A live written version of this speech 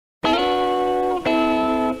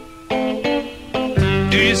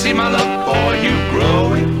Do you see my love for you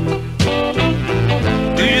growing?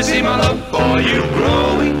 Do you see my love for you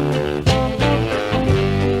growing?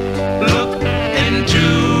 Look into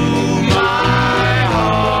my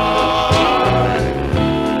heart.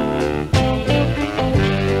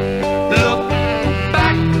 Look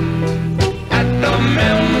back at the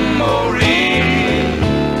memory.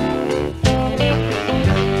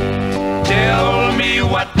 Tell me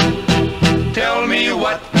what, tell me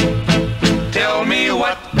what, tell me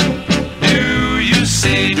what do you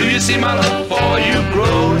see? Do you see my love for you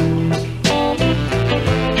growing?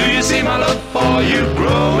 Do you see my love for you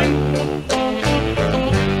growing?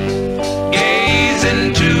 Gaze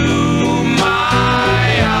into my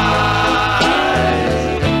eyes.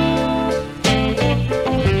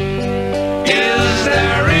 Is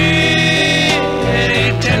there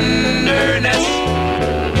any tenderness?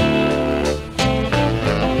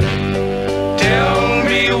 Tell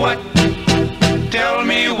me what, tell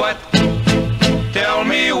me what, tell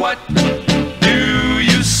me what do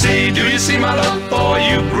you see? Do you see my love for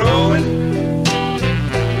you growing?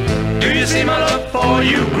 Do you see my love for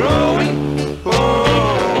you growing? Oh,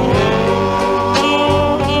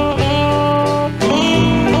 oh,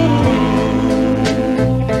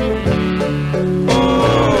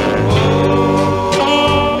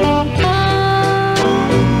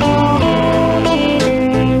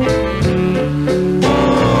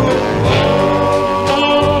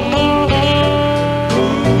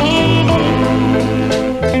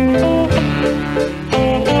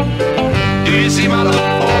 do you see my love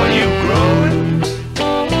for you growing?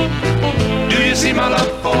 Do you see my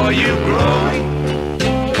love for you growing?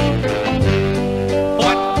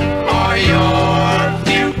 What are your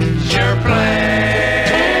future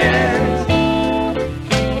plans?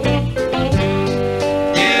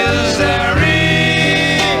 Is there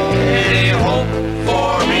any hope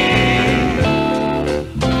for me?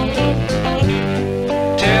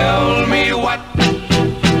 Tell me what,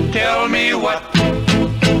 tell me what,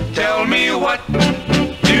 tell me what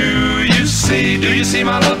do you see? Do you see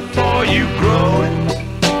my love for you growing?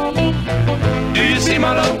 Do you see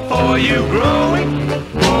my love for you growing?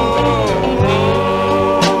 Oh, oh,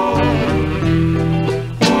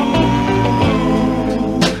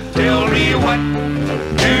 oh. Tell me what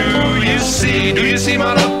do you see? Do you see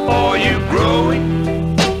my love for you growing?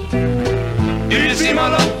 Do you see my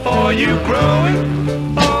love for you growing?